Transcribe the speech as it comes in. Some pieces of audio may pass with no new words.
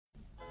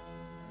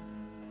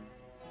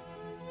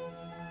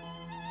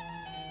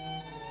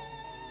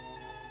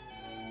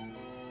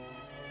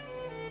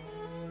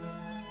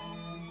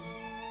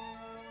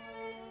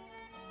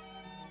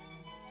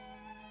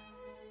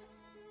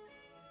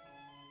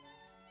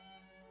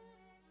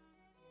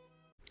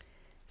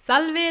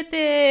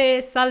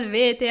Salvete,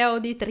 salvete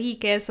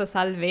auditrices,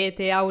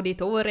 salvete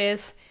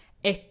auditores,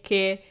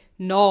 ecce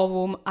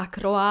novum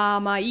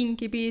acroama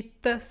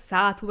incipit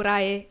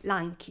saturae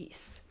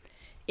lancis.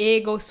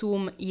 Ego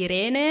sum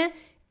Irene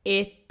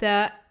et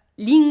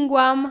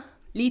linguam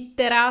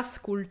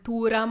litteras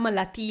culturam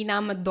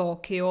latinam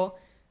doceo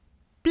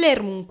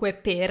plermunque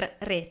per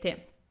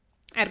rete.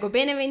 Ergo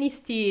bene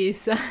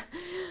venistis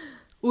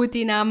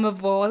utinam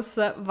vos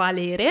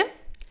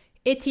valere,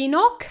 et in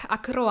hoc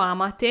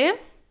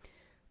acroamate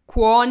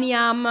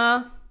quoniam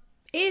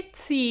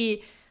etsi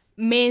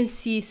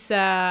mensis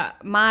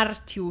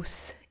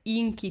Martius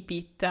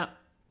incipit,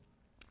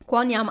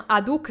 quoniam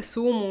aduc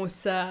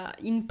sumus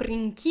in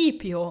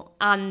principio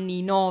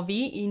anni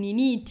novi, in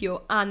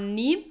initio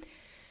anni,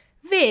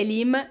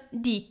 velim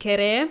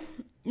dicere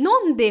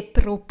non de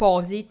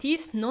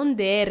propositis, non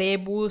de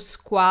rebus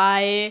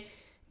quae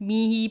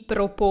mihi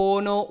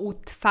propono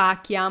ut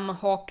faciam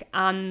hoc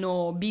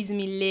anno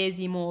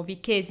bismillesimo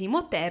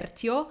vicesimo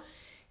tertio,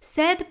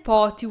 sed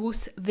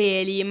potius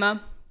velim,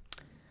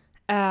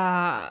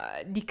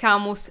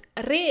 dicamus,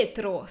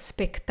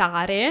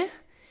 retrospectare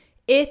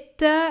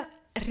et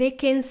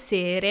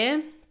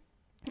recensere,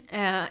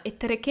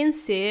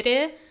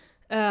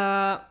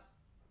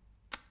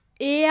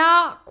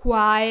 ea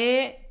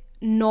quae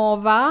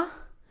nova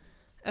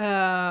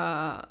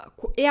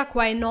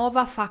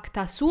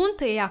facta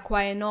sunt, ea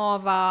quae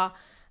nova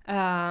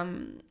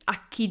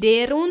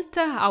acciderunt,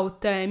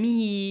 aut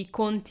mihi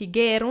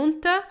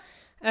contingerunt,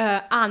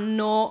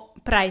 anno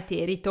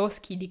praeterito,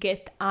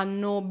 scilicet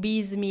anno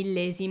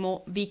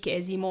bismillesimo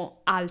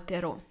vicesimo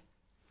altero.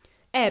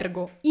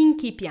 Ergo,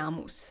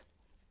 incipiamus.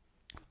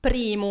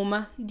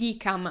 Primum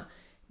dicam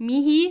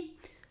mihi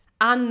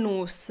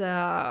annus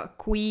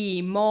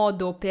qui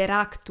modo per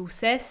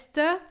actus est,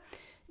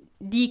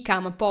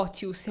 dicam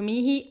potius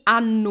mihi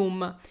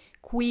annum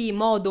qui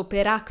modo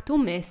per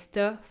actum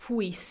est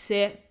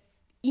fuisse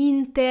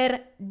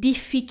inter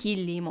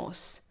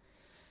difficillimos,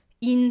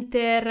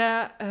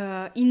 inter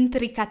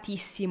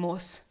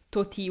intricatissimos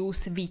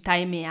totius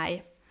vitae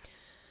meae.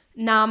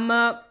 Nam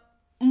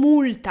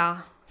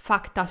multa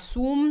facta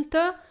sunt,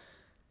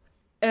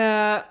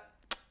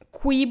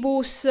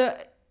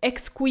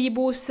 ex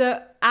quibus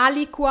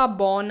aliqua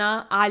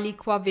bona,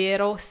 aliqua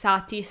vero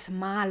satis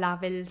mala,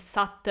 vel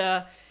sat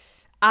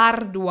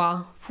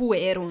ardua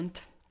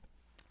fuerunt.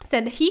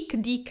 Sed hic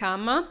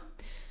dicam,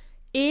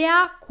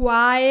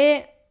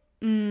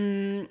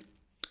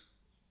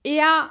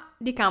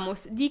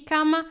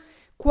 dicam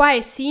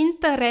quae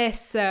sint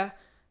res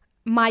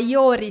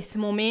maioris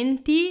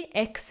momenti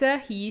ex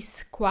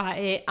his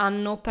quae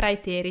anno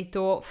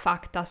praeterito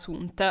facta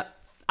sunt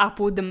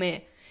apud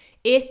me.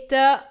 Et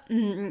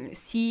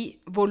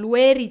si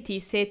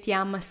volueritis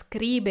etiam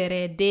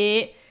scribere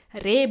de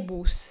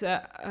rebus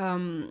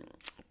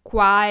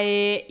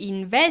quae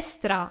in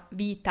vestra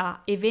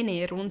vita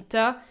evenerunt,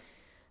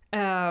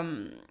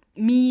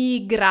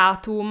 mi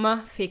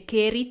gratum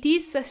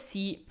feceritis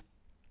si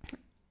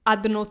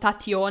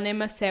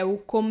adnotationem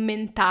seu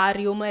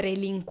commentarium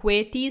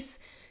relinquetis,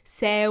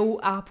 seu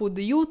apud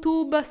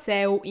YouTube,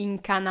 seu in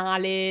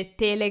canale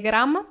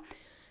Telegram,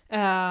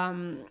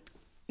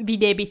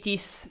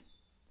 videbitis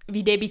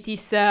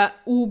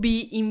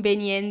ubi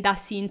invenienda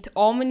sint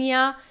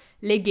omnia,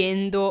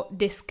 legendo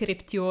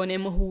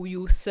descriptionem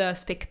huius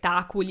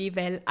spectaculi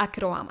vel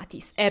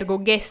acroamatis.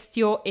 Ergo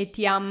gestio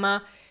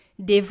etiam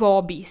de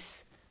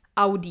vobis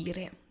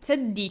audire.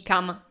 Sed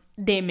dicam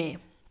de me.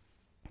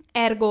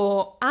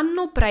 Ergo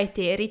anno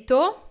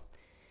praeterito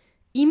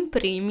in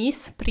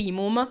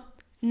primum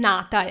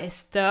nata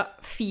est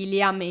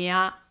filia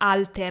mea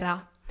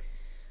altera.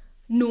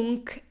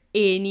 Nunc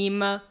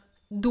enim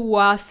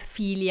duas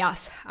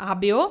filias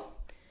habeo,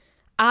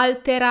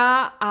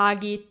 altera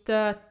agit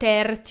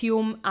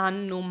tertium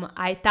annum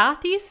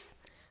aetatis,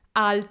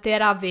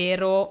 altera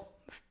vero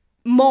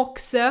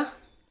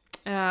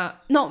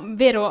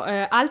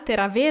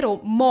altera vero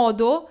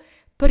modo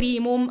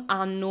primum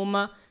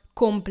annum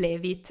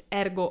complevit.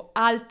 Ergo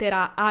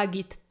altera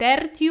agit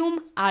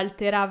tertium,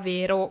 altera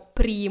vero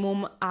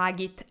primum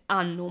agit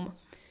annum.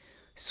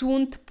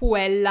 Sunt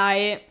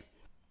puellae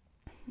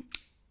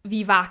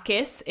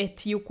vivaces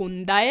et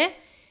iucundae,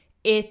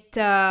 et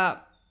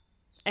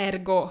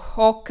ergo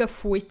hoc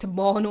fuit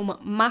bonum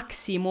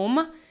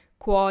maximum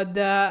quod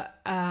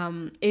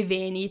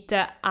evenit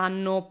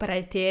anno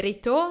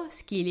praeterito,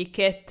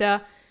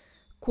 scilicet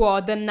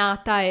quod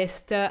nata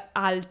est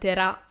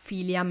altera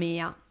filia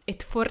mea.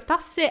 Et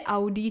fortasse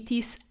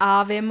auditis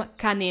avem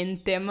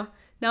canentem,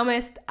 nam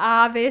est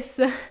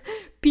aves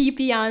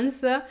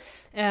pipians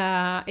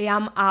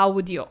eam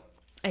audio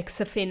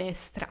ex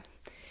fenestra.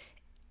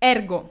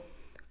 Ergo,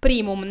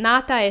 primum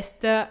nata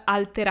est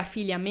altera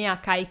filia mea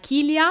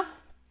Caecilia,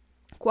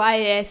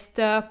 quae est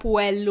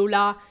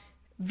puellula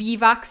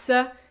vivax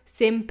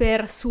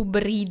semper sub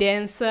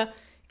ridens,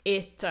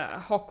 et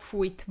hoc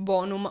fuit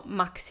bonum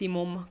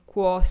maximum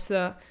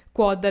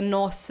quod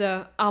nos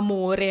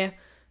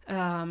amore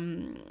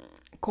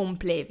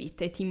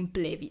complevit et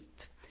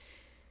implevit.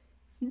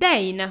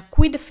 Dein,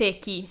 quid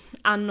feci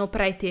anno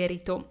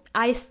praeterito.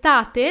 A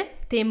estate,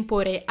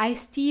 tempore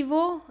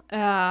aestivo,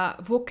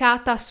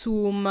 vocata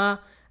sum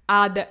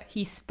ad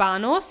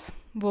Hispanos,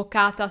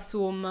 vocata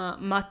sum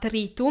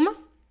matritum,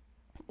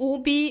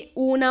 ubi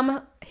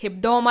unam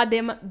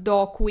hebdomadem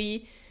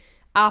doqui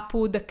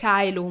apud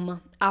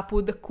caelum,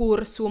 apud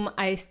cursum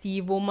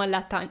aestivum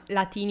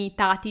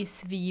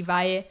latinitatis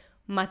vivae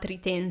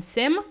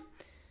matritensem,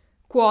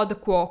 quod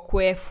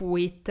quoque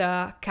fuit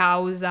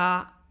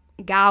causa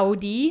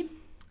gaudi,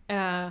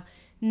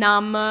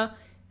 nam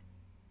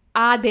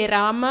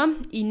aderam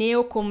in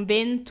eo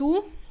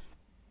conventu,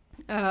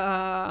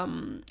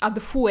 ad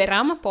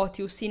fueram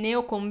potius in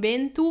eo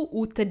conventu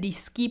ut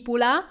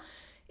discipula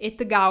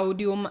et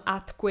gaudium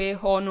atque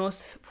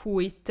honos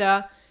fuit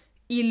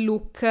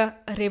illuc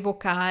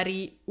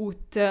revocari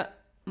ut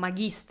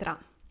magistra.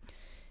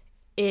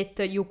 Et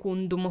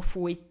iucundum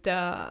fuit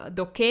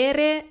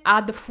docere,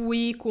 ad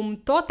fui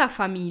cum tota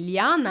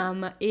familia,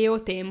 nam eo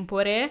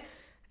tempore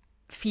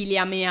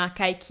filia mea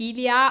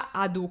caecilia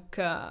aduc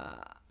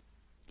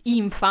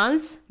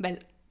infans,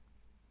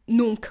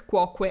 nunc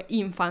quoque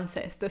infans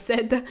est,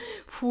 sed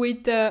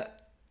fuit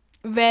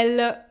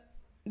vel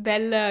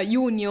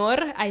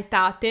junior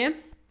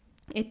aetate,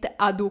 et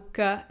aduc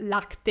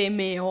lacte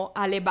meo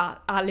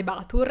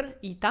alebatur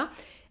ita,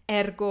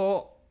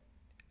 ergo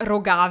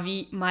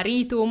rogavi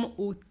maritum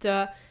ut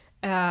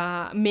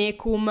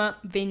mecum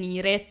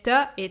veniret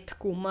et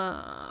cum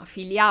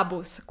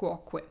filiabus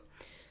quoque.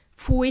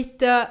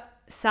 Fuit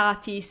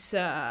satis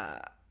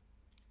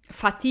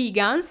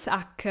fatigans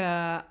ac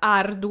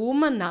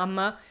ardum,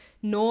 nam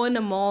non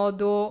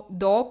modo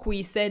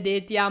doqui sed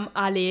etiam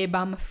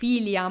alebam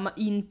filiam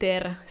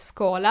inter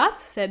scholas,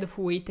 sed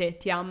fuit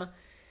etiam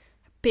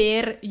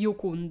per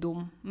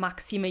iucundum,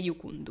 maxime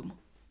iucundum.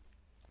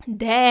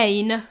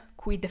 Dein,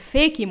 quid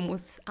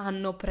fecimus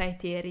anno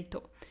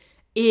praeterito,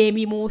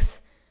 emimus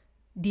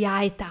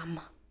diaetam.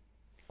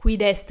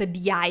 Quid est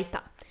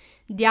diaeta?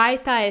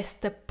 Diaeta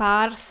est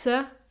pars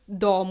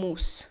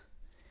domus.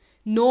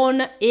 Non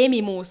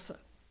emimus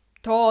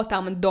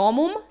totam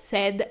domum,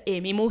 sed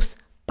emimus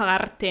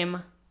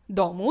partem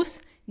domus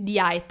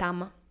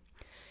diaetam.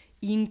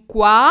 In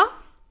qua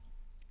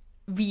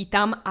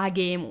vitam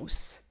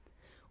agemus.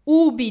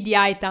 Ubi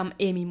diaetam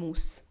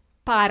emimus,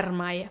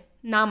 parmae,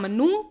 nam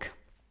nunc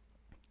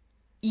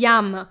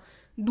iam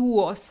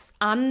 2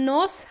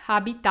 annos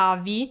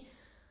habitavi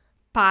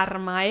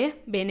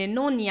Parmae, bene,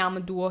 non iam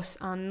 2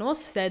 annos,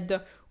 sed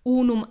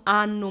unum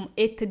annum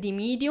et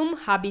dimidium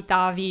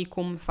habitavi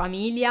cum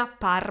familia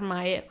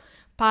Parmae.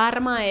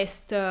 Parma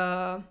est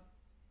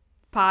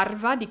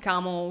parva,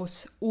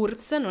 dicamus,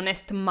 urbs, non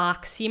est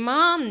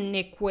maxima,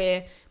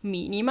 neque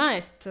minima,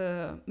 est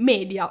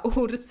media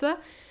urbs,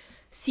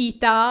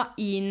 sita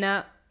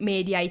in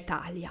media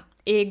Italia.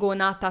 Ego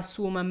nata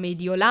sum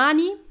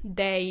Mediolani,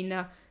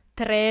 dein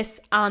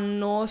 3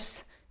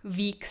 annos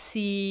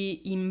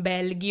vixi in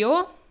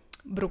Belgio,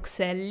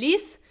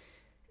 Bruxellis,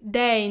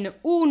 dein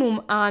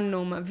unum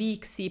annum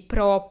vixi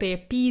prope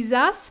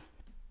Pisas,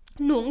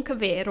 nunc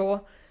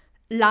vero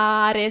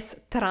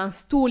lares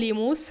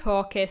transtulimus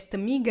hoc est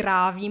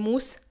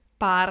migravimus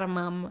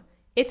Parmam,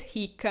 et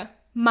hic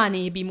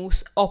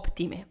manebimus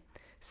optime,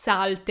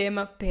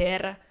 saltem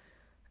per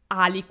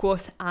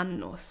aliquos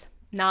annos,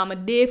 nam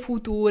de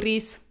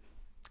futuris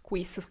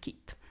quis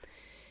scit.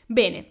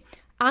 Bene,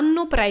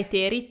 anno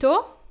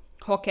praeterito,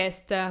 hoc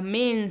est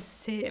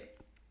mense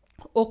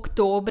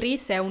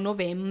octobris eu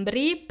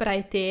novembri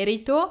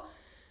praeterito,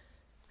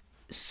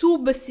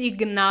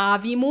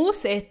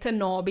 subsignavimus et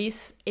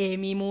nobis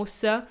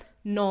emimus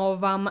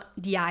novam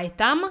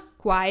diaetam,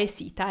 quae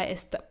sita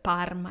est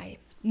Parmae.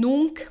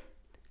 Nunc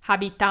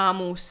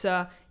habitamus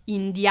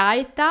in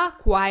diaeta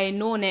quae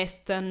non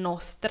est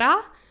nostra,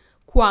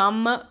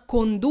 quam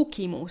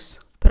conducimus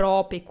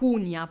pro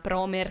pecunia,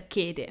 pro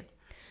mercede.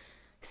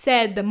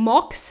 Sed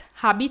mox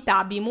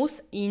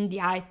habitabimus in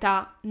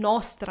diaeta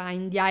nostra,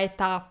 in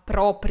diaeta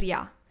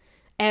propria.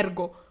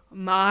 Ergo,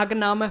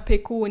 magnam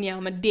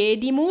pecuniam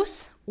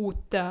dedimus,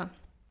 ut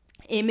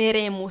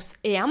emeremus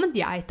eam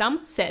diaetam,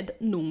 sed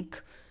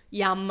nunc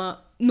iam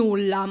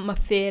nullam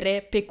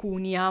fere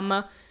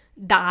pecuniam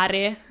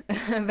dare,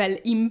 vel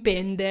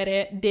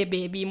impendere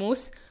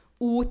debebimus,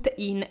 ut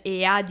in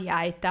ea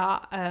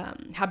diaeta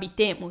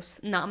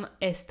habitemus, nam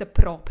est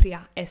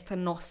propria, est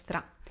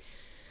nostra.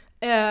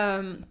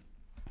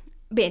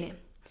 Bene,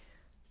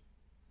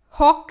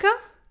 hoc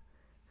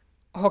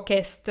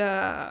est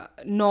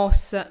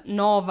nos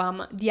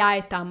novam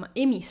diaetam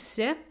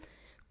emisse,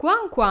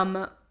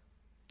 quamquam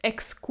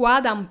ex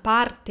quadam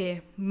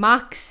parte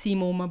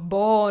maximum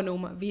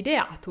bonum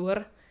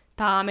videatur,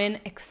 tamen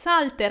ex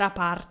altera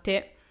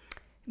parte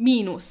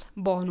minus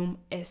bonum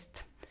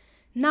est.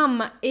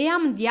 Nam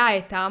eam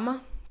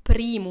diaetam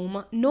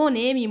primum non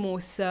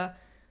emimus,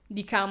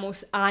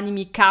 dicamus,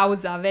 animi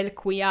causa vel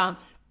quia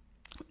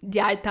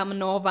diaetam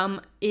novam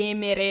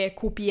emere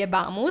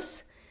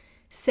cupiebamus,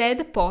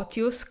 sed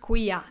potius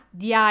quia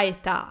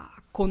diaeta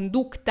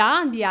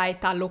conducta,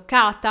 diaeta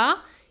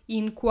locata,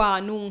 in qua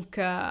nunc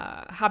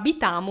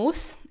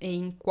habitamus, e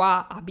in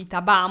qua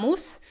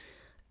habitabamus,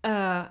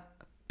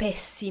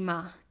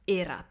 pessima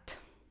erat.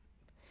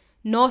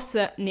 Nos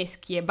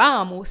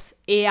nesciebamus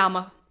eam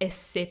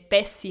esse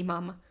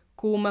pessimam,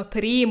 cum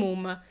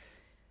primum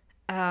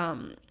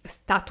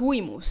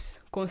statuimus,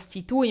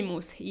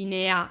 constituimus in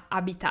ea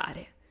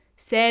habitare,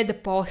 sed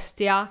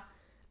postea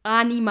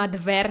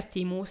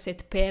animadvertimus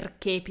et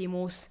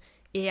percepimus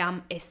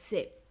eam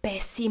esse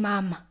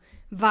pessimam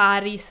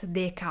varis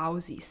de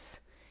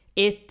causis,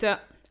 et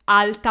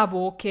alta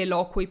voce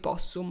loqui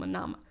possum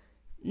nam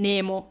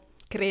nemo,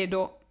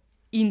 credo,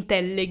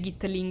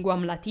 intellegit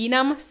linguam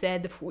latinam,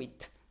 sed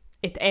fuit,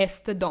 et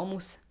est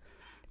domus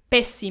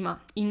pessima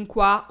in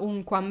qua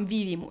unquam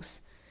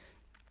vivimus.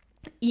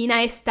 In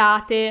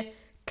aestate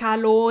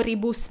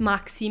caloribus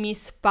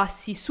maximis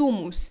passi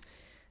sumus,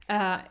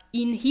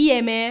 in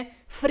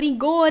hieme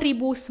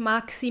frigoribus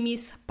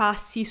maximis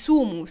passi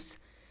sumus,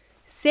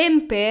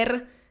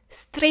 semper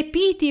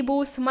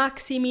strepitibus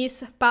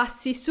maximis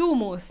passi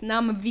sumus,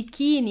 nam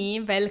vicini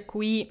vel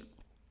qui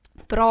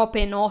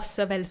prope nos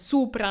vel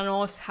supra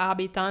nos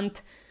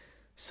habitant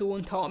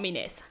sunt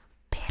homines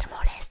per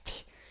molesti,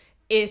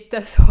 et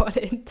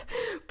solent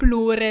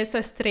plures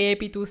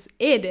strepitus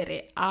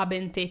edere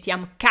abent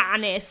etiam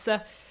canes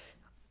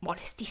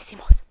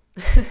molestissimos.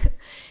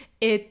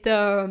 et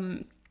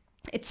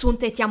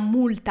sunt etiam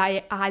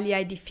multae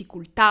aliae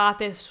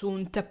difficultates,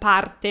 sunt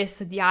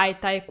partes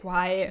diaetae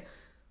quae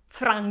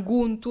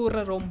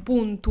franguntur,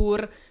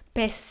 rompuntur,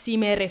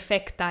 pessime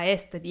refecta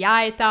est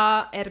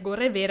diaeta, ergo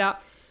revera,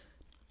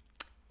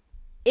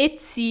 et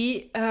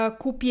si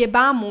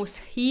cupiebamus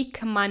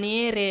hic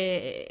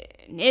manere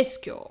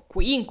nescio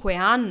quinque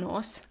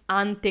annos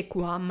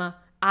antequam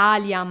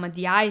aliam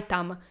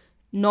diaetam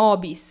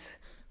nobis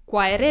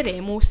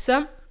quaereremus,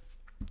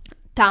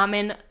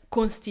 tamen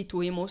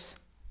constituimus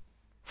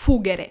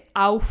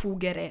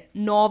fugere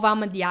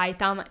novam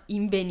diaetam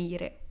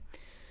invenire.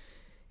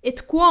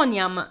 Et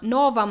quoniam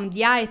novam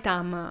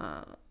diaetam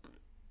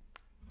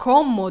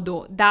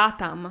commodo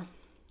datam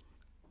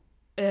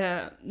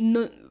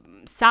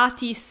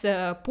satis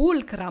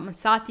pulcram,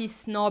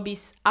 satis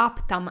nobis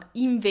aptam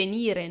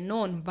invenire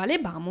non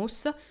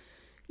valebamus,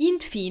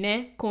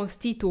 infine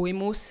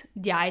constituimus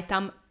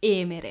diaetam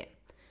emere,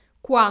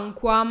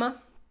 quamquam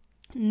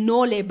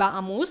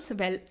nolebamus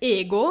vel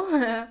ego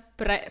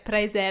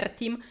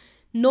praesertim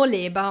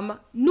nolebam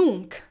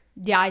nunc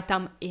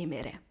diaetam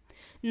emere.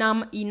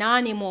 Nam in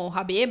animo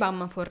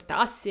habebam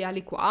fortasse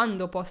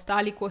aliquando post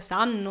alicos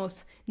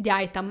annos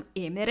diaetam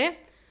emere,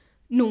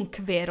 nunc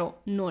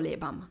vero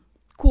nolebam.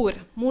 Cur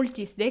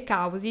multis de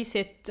causis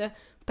et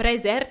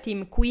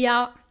praesertim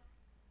quia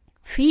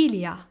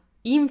filia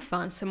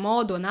infans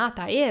modo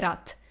nata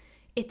erat,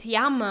 et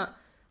iam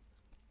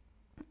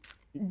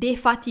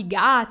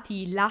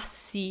defatigati,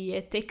 lassi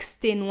et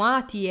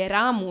extenuati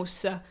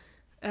eramus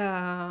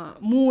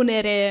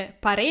munere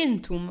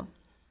parentum,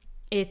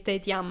 et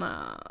etiam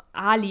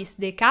alis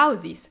de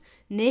causis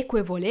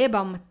neque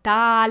volebam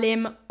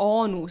tale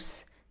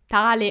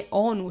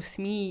onus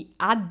mi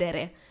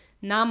addere,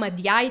 nam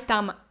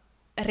diaetam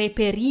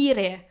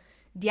reperire,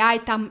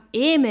 diaetam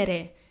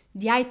emere,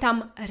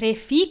 diaetam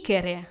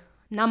reficere,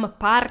 nam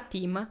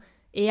partim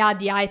ea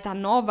diaeta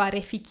nova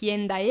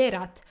reficienda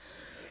erat,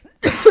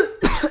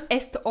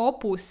 est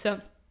opus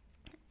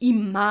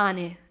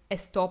immane,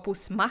 est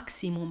opus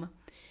maximum,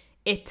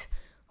 et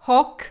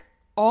hoc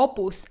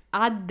opus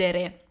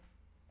addere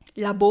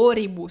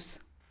laboribus,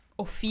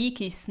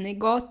 officis,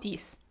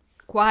 negotis,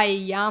 quae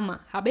iam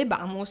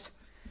habebamus,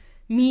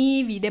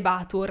 mi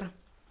videbatur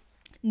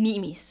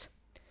nimis.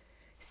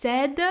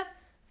 Sed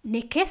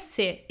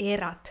necesse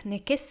erat,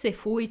 necesse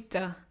fuit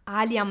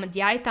aliam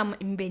diaetam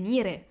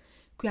invenire,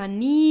 quia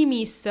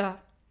nimis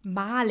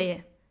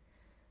male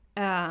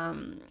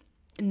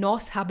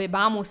nos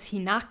habebamus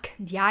hinac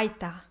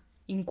diaeta,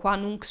 in qua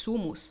nunc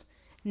sumus,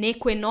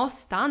 neque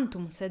nos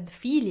tantum, sed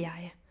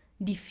filiae,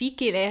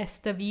 difficile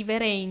est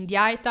vivere in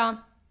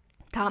diaeta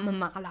tam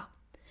mala.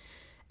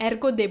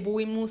 Ergo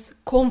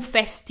debuimus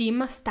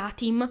confestim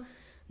statim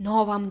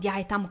novam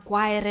diaetam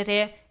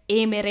quaerere,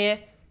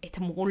 emere, et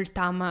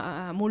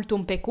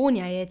multum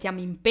pecunia etiam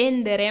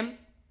impendere,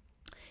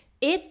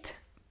 et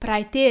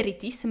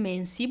praeteritis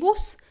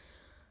mensibus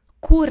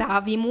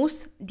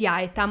curavimus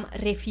diaetam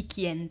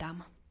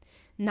reficiendam.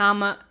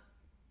 Nam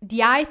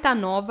diaeta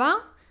nova,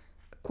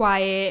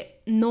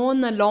 quae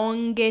non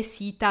longe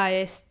sita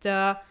est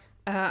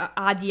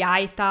a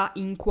diaeta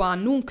in qua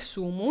nunc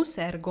sumus,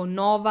 ergo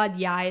nova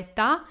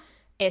diaeta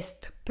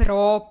est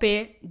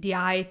prope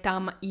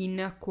diaetam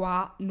in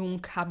qua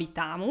nunc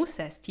habitamus,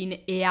 est in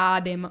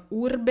eadem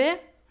urbe,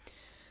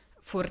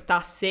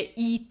 fortasse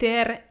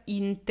iter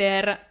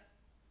inter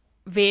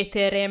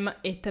veterem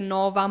et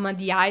novam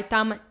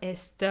diaetam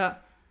est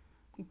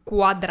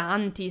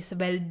quadrantis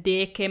vel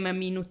decem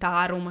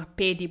minutarum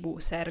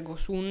pedibus, ergo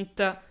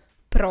sunt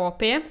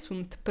prope,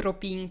 sunt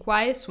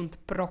propinquae, sunt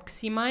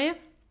proximae,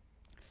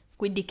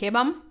 quid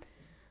dicebam?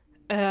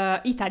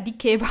 Ita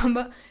dicebam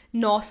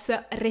nos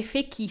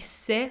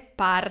refecisse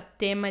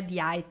partem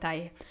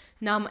diaetae.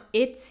 Nam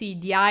etsi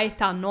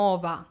diaeta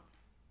nova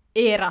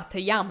erat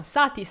iam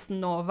satis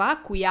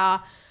nova,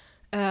 quia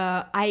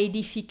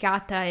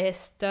aedificata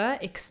est,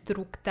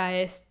 extructa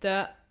est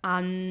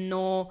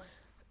anno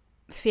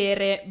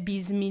fere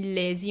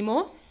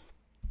bismillesimo,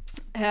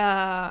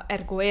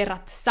 ergo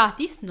erat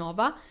satis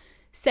nova,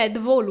 sed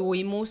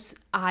voluimus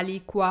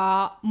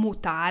aliqua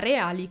mutare,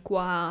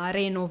 aliqua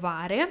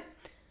renovare,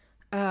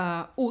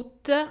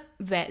 ut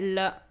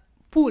vel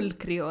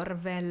pulcrior,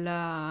 vel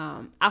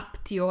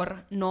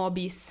aptior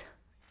nobis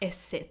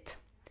esset.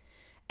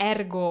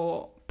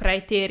 Ergo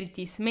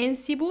praeteritis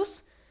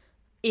mensibus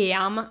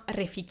eam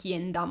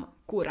reficiendam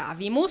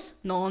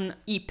curavimus, non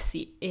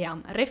ipsi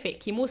eam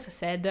refecimus,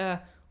 sed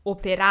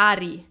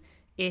operari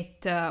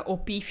et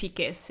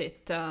opifices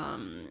et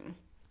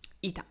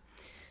ita,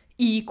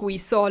 cui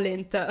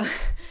solent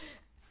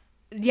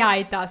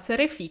diaetas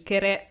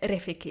reficere,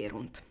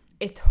 refecerunt.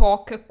 Et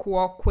hoc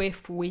quoque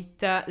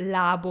fuit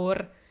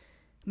labor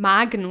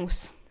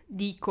magnus,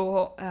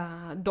 dico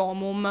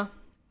domum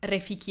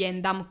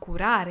reficiendam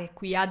curare,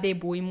 quia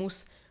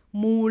debuimus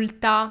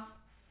multa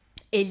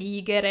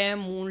eligere,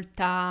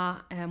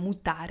 multa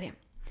mutare.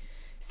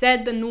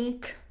 Sed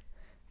nunc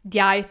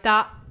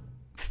diaeta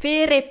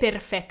fere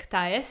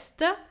perfecta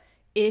est,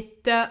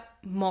 et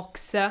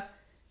mox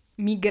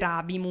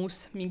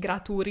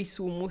migraturi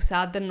sumus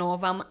ad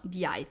novam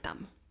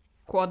diaetam.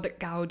 Quod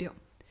Gaudio.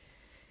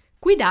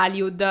 Quid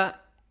aliud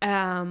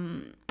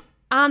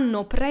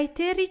anno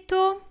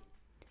praeterito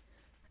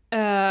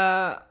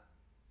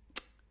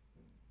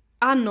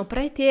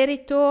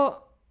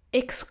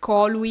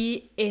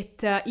excolui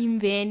et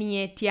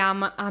inveni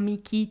etiam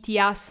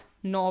amicitias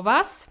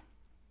novas,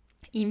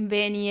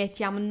 inveni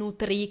etiam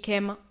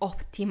nutricem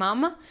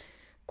optimam,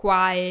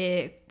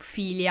 quae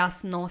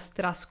filias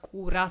nostras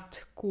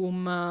curat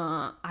cum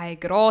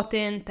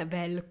aegrotent,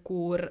 vel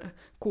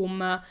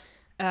cum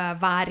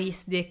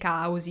varis de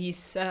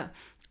causis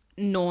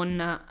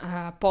non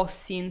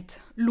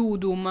possint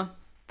ludum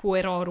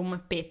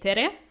puerorum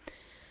petere,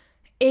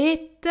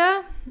 et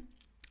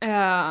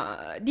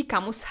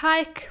dicamus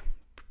haec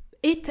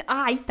et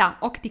aita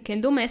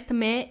octicendum est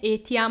me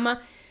etiam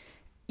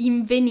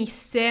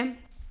invenisse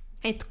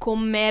et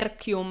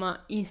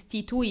commercium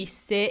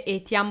instituisse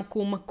etiam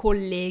cum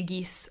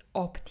collegis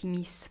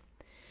optimis.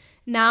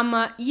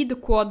 Nam id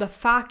quod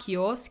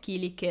facio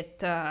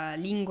scilicet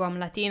linguam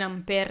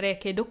latinam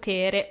perrete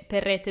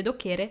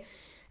docere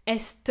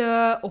est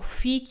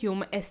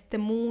officium, est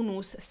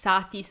munus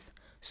satis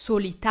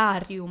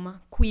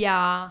solitarium,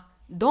 quia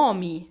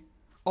domi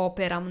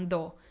operam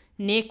do,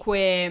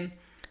 neque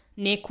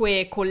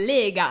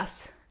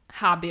collegas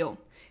habeo,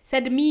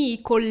 sed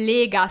mi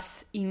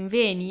collegas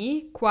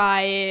inveni,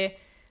 quae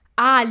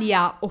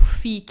alia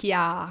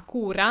officia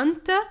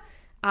curant,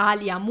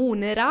 alia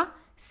munera,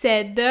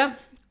 sed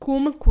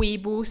cum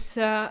quibus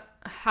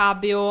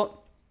habeo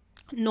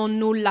non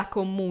nulla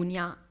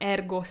communia,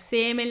 ergo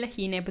semel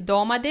in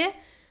hebdomade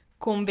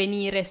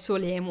convenire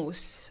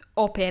solemus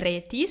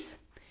operetis,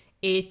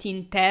 et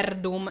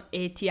interdum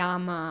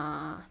etiam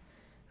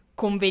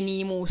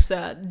convenimus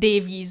de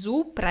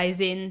visu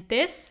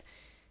praesentes,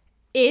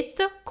 et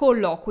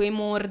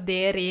colloquemur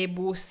de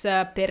rebus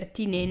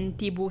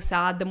pertinentibus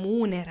ad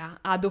munera,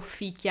 ad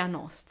officia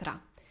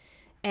nostra.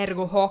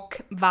 Ergo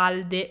hoc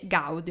valde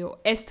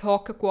Gaudio. Est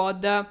hoc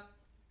quod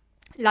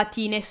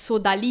latine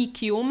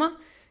sodalicium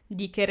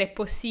dicere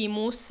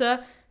possimus,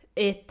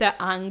 et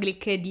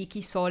anglice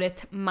dici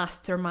solet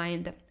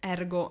mastermind.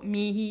 Ergo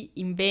mihi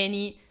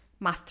inveni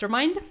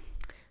mastermind,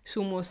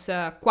 sumus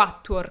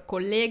quattuor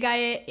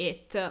collegae,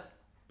 et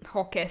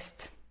hoc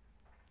est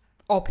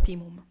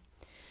optimum.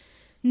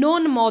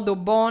 Non modo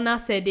bona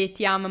sed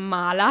etiam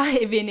mala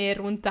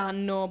evenerunt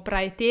anno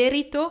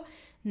praeterito,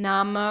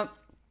 nam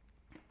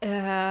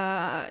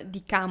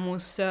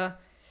dicamus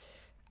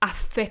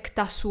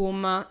affecta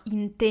sum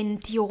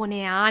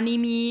intentione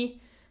animi,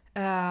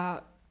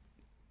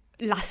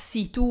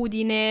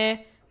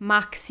 lassitudine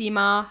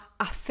maxima,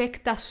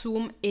 affecta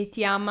sum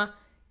etiam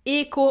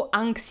eco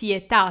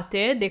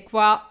anxietate, de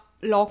qua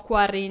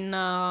loquar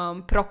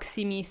in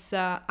proximis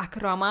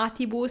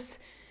acroamatibus,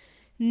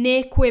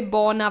 neque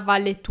bona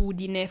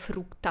valetudine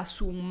fructa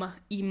sum,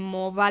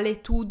 immo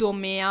valetudo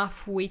mea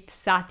fuit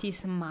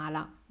satis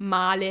mala,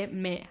 male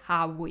me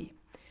havui.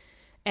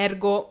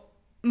 Ergo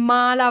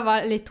mala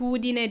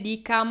valetudine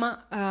dicam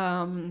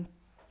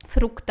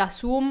fructa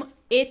sum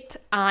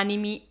et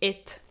animi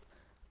et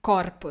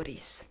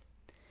corporis.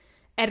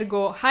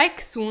 Ergo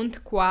haec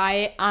sunt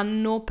quae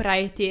anno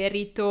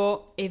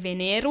praeterito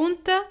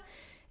evenerunt,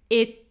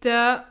 et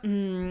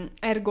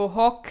ergo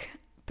hoc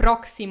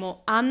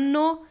proximo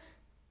anno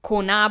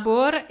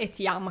conabor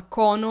etiam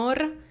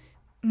conor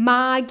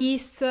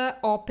magis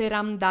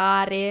operam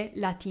dare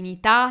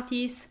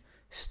latinitatis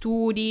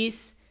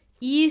studis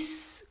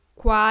is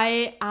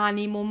quae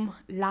animum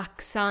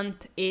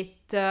laxant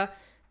et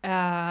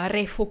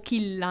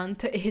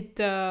refocillant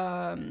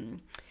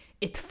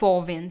et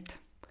fovent.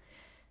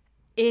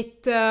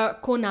 Et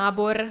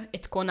conabor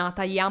et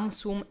conata iam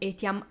sum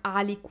etiam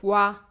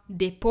aliqua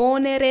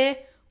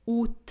deponere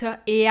ut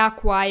ea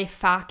quae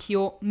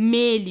facio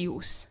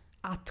melius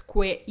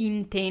atque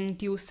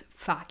intentius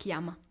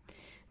faciam.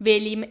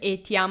 Velim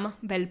etiam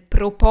vel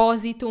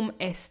propositum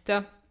est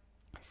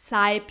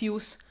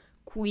saepius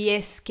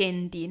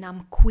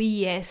quiescendinam,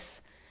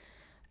 quies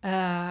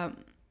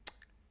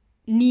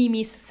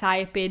nimis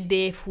saepe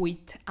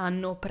defuit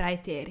anno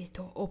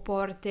praeterito,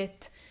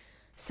 oportet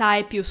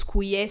saepius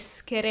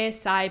quiescere,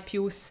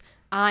 saepius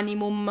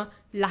animum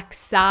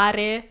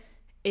laxare,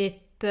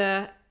 et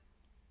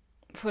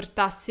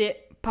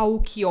fortasse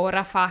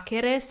pauciora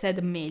facere, sed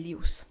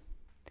melius.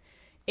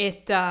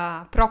 Et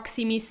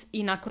proximis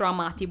in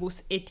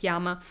acroamatibus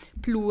etiam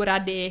plura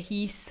de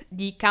his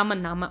dicam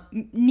nam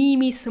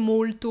nimis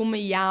multum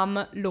iam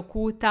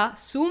locuta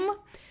sum,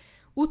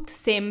 ut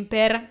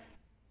semper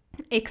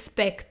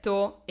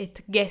expecto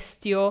et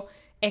gestio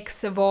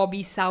ex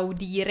vobis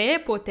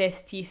audire,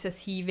 potestis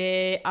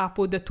sive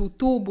apud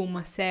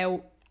tutubum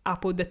seu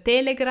apud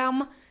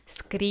telegram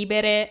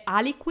scribere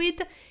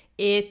aliquid,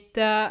 et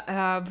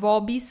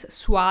vobis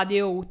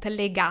suadeo ut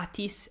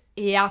legatis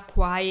ea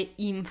quae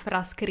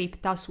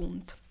infrascripta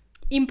sunt.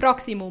 In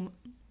proximum.